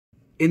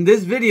In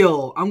this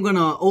video, I'm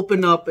gonna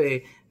open up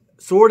a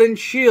Sword and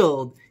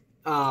Shield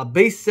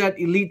base set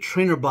elite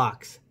trainer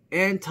box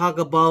and talk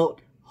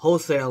about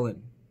wholesaling.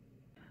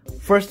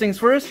 First things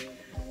first,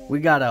 we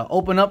gotta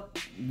open up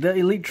the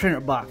elite trainer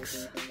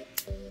box.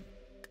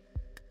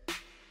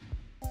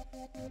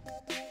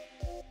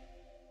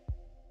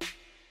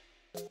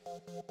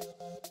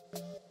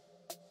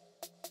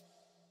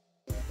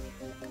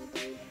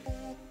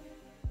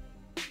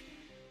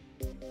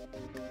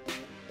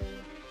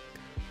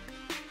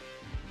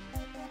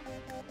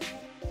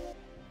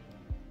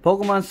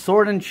 Pokemon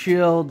Sword and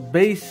Shield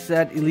base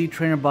set elite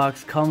trainer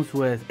box comes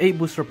with 8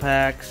 booster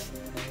packs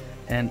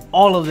and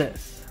all of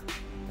this.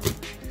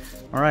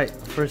 Alright,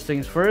 first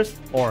things first,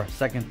 or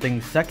second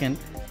things second,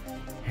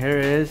 here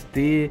is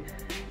the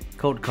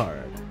code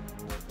card.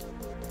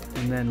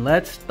 And then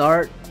let's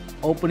start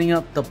opening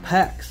up the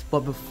packs.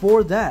 But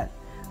before that,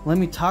 let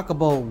me talk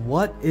about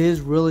what is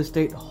real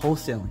estate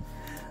wholesaling.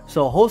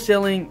 So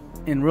wholesaling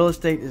in real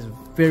estate is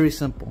very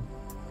simple.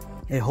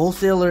 A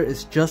wholesaler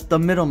is just the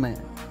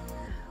middleman.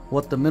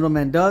 What the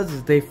middleman does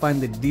is they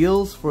find the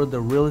deals for the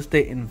real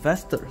estate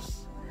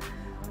investors.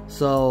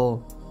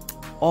 So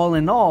all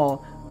in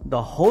all,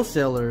 the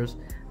wholesalers,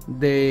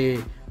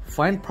 they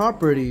find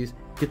properties,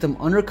 get them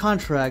under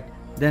contract,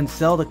 then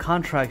sell the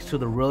contracts to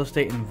the real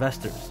estate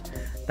investors.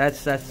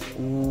 That's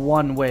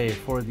one way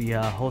for the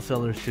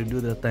wholesalers to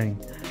do their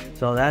thing.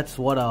 So that's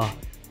what a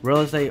real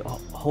estate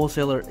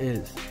wholesaler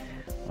is.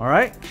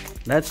 Alright,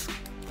 let's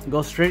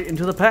go straight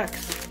into the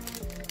packs.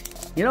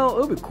 You know,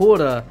 it would be cool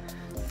to...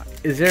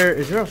 Is there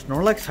a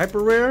Snorlax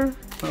Hyper Rare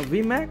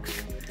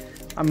VMAX?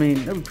 I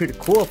mean, that'd be pretty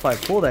cool if I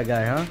pull that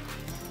guy, huh?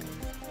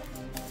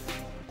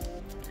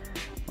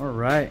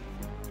 Alright.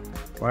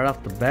 Right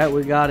off the bat,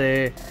 we got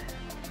a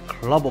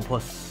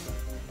Clobbopus.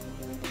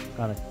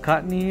 Got a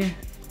Cottony,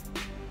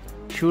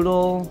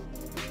 Choodle,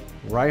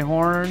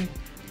 Rhyhorn,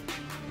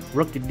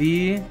 Rookie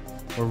D,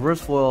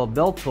 Reverse Foil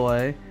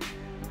Beltoy,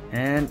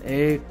 and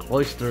a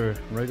Cloyster,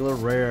 regular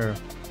rare.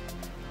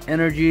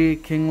 Energy,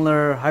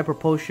 Kingler, Hyper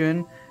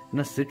Potion, and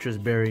a Citrus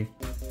Berry.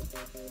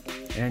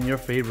 And your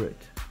favorite.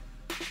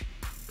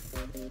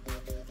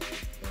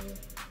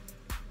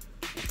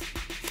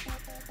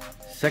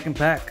 Second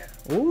pack.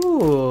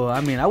 Ooh, I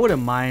mean, I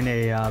wouldn't mind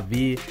a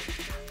V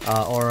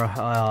or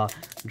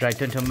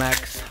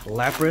Gigantamax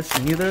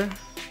Lapras neither.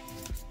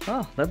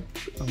 Oh,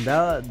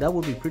 that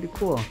would be pretty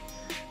cool.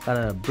 Got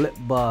a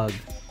Blipbug,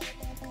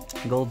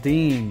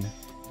 Goldeen,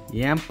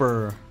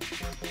 Yamper,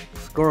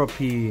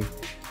 Scorpy,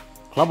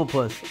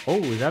 Clobbopus. Oh,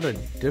 is that a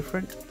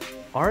different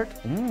art?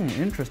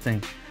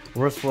 Interesting.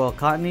 Reverse Foil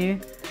Cottony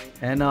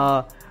and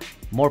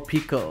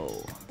Morpeko.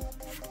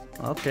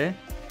 Okay.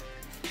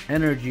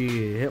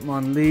 Energy,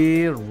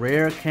 Hitmonlee,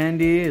 Rare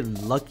Candy,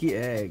 Lucky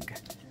Egg.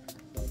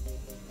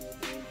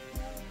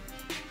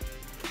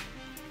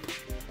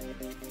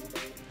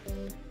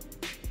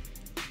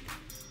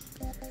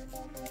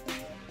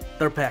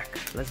 Third pack.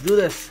 Let's do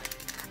this.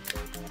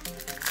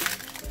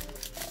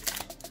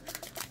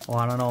 Oh,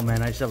 I don't know,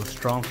 man. I just have a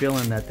strong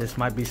feeling that this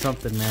might be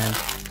something, man.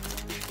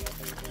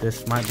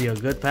 This might be a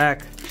good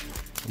pack.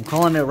 I'm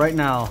calling it right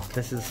now.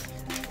 This is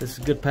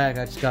a good pack.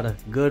 I just got a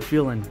good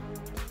feeling.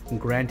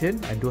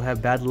 Granted, I do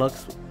have bad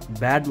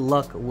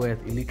luck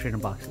with elite trainer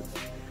boxes.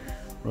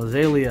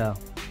 Rosalia,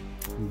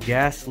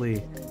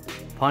 Ghastly,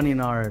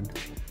 Pawniard,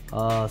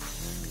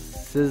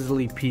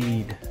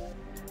 Sizzlypede,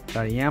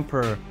 got a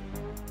Yamper.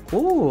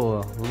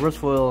 Ooh, Reverse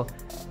Foil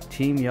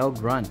Team Yell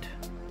Grunt.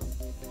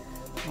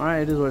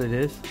 Alright, it is what it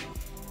is.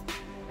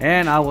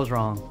 And I was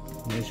wrong.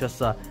 It's just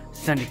a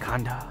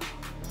Sandaconda.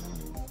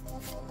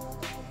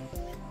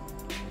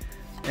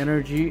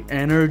 Energy.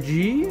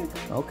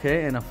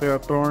 Okay, and a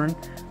Ferrothorn,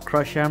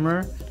 Crush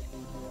Hammer,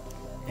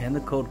 and the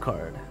code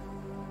card.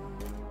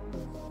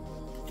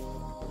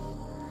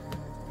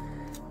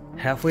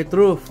 Halfway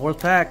through, fourth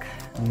pack.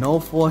 No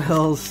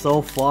foils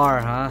so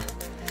far, huh?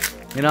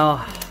 You know,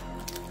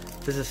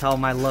 this is how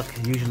my luck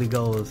usually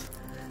goes.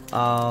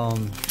 A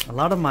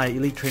lot of my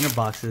elite trainer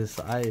boxes,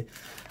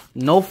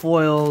 no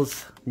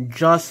foils,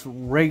 just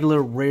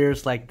regular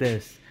rares like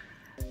this.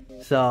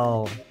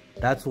 So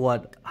that's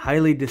what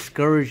highly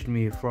discouraged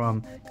me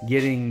from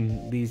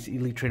getting these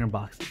elite trainer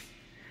boxes.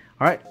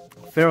 Alright,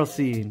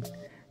 Ferroseed,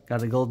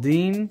 got a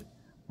Goldeen,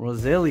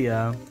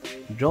 Rosalia,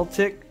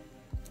 Joltik,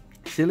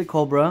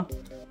 Silicobra,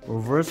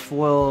 Reverse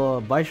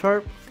Foil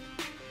Bisharp.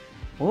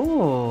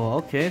 Oh,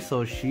 okay,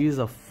 so she's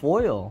a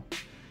foil.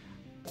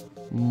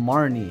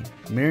 Marnie.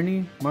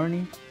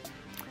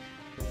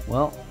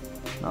 Well,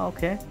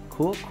 okay,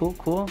 cool.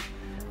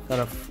 Got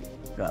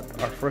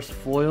our first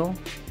foil.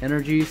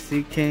 Energy,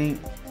 Sea King,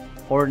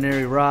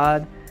 Ordinary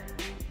Rod.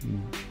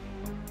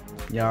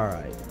 Yeah,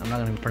 alright. I'm not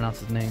gonna pronounce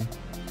his name.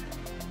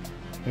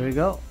 Here we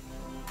go.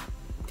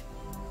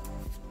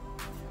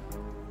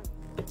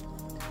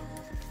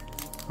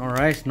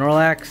 Alright,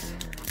 Snorlax.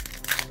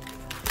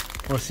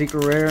 Or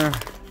Secret Rare.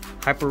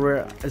 Hyper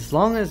Rare. As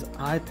long as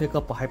I pick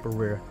up a Hyper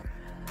Rare,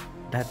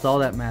 that's all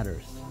that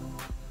matters.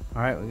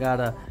 Alright, we got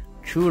a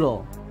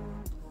Choodle,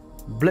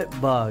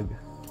 Blipbug,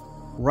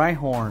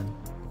 Rhyhorn,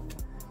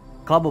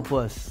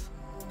 Clobbopus,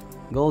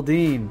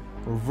 Goldeen,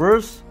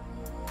 reverse.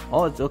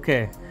 Oh, it's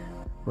okay.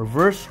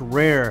 Reverse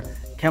rare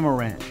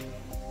Camarant.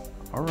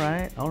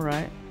 Alright,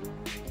 alright.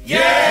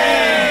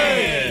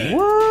 Yay!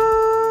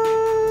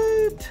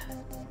 What?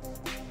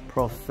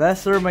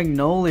 Professor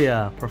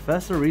Magnolia.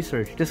 Professor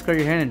Research. Discard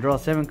your hand and draw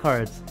 7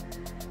 cards.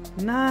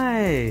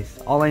 Nice.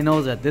 All I know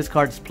is that this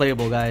card is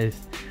playable, guys.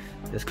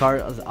 This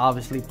card is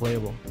obviously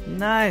playable.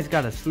 Nice.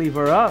 Gotta sleeve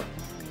her up.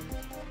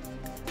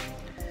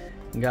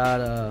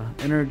 Got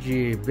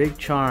Energy, Big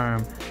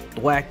Charm,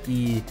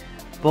 Thwacky,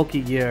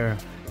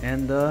 Pokegear,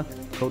 and the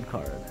code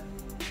card.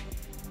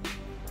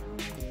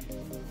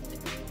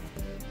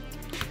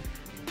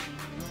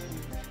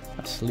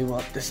 Let's sleeve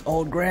up this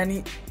old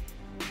granny.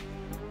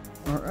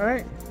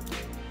 Alright.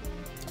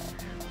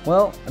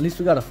 Well, at least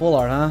we got a full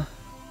art, huh?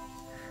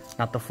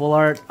 Not the full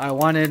art I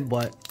wanted,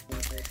 but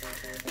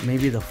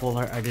maybe the full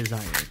art I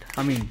desired.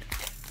 I mean,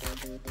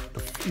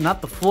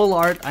 not the full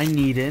art I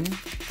needed.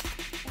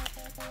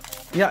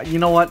 Yeah, you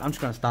know what? I'm just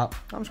gonna stop.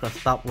 I'm just gonna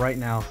stop right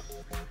now.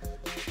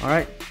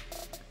 Alright.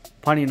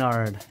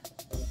 Paninard.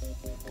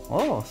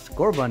 Oh,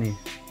 Score Bunny.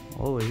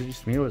 Oh, is it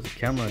just me or is the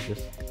camera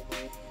just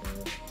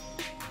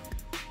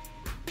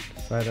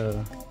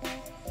decided?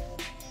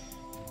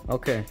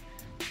 Okay.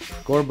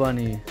 Score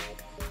Bunny.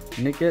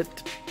 Nickit.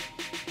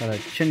 Got a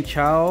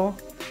Chinchou.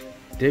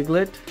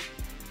 Diglett.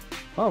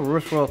 Oh,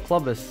 Reverse Royal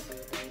Clubbus.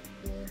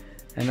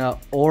 And a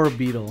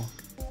Orbeetle.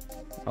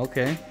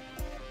 Okay.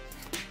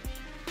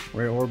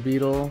 Rare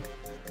Orbeetle.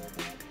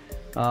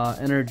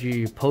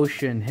 Energy,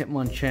 Potion,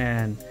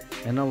 Hitmonchan,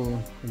 and a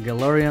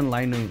Galarian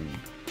Linoon.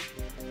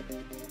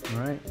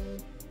 Alright.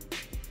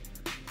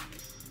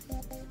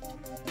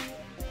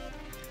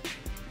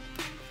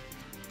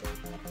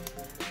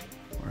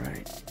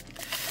 Alright.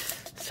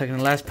 Second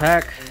and last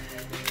pack.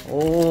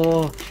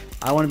 Oh,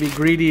 I want to be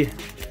greedy.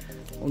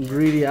 I'm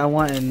greedy. I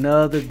want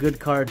another good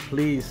card,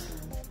 please.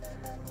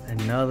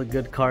 Another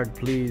good card,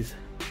 please.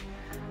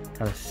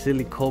 Got a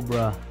Silly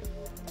Cobra,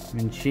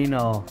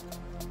 Minchino,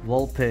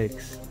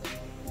 Vulpix,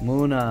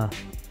 Muna,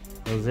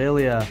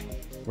 Roselia,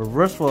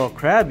 Reverse Foil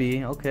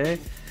Krabby, okay.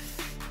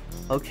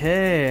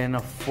 Okay, and a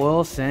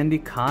foil Sandy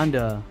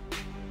Conda.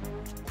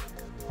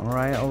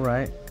 Alright,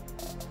 alright.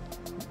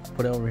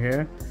 Put it over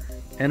here.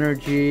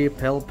 Energy,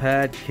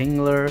 Pelpad,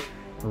 Kingler,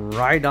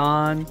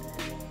 Rhydon,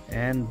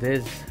 and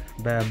this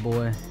bad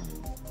boy.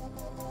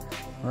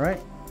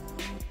 Alright.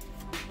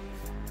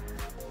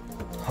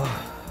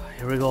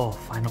 Here we go.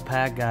 Final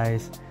pack,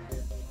 guys.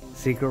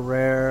 Secret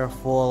rare,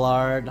 full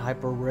art,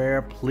 hyper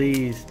rare,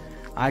 please.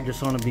 I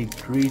just want to be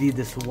greedy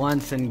this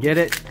once and get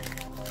it.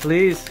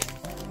 Please.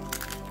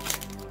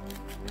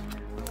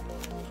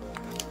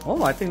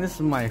 Oh, I think this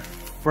is my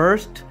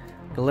first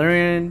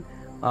Galarian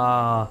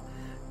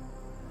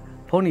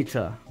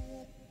Ponyta.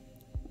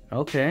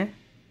 Okay.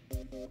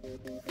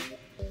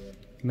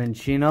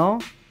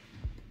 Minchino.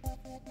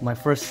 My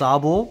first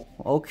Sable.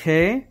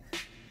 Okay.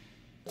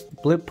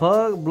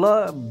 Blipbug,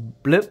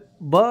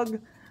 Blipbug,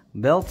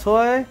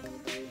 Beltoy.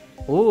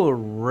 Ooh,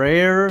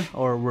 rare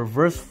or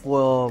reverse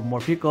foil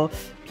Morpeko.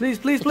 Please,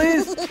 please,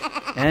 please.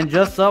 And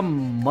just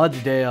some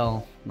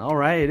Mudsdale.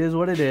 Alright, it is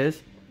what it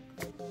is.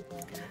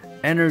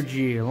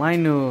 Energy,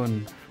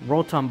 Linoon,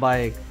 Rotom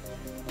Bike,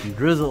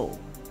 Drizzle,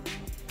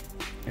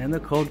 and the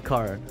code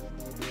card.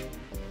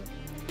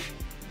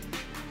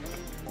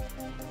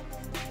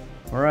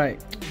 Alright,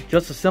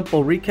 just a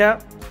simple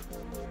recap.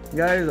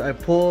 Guys, I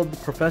pulled the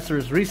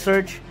professor's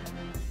research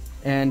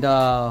and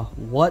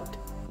what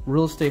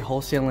real estate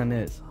wholesaling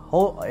is.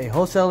 A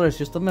wholesaler is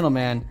just a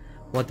middleman.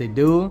 What they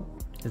do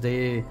is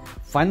they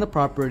find the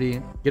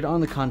property, get it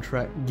on the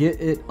contract, get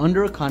it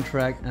under a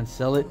contract, and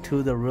sell it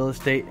to the real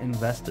estate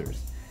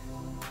investors.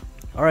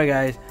 Alright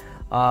guys,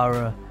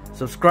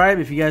 subscribe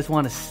if you guys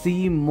want to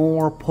see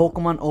more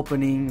Pokemon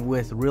opening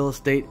with real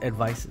estate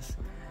advices.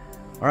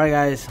 Alright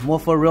guys,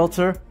 Mofo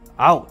Realtor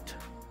out.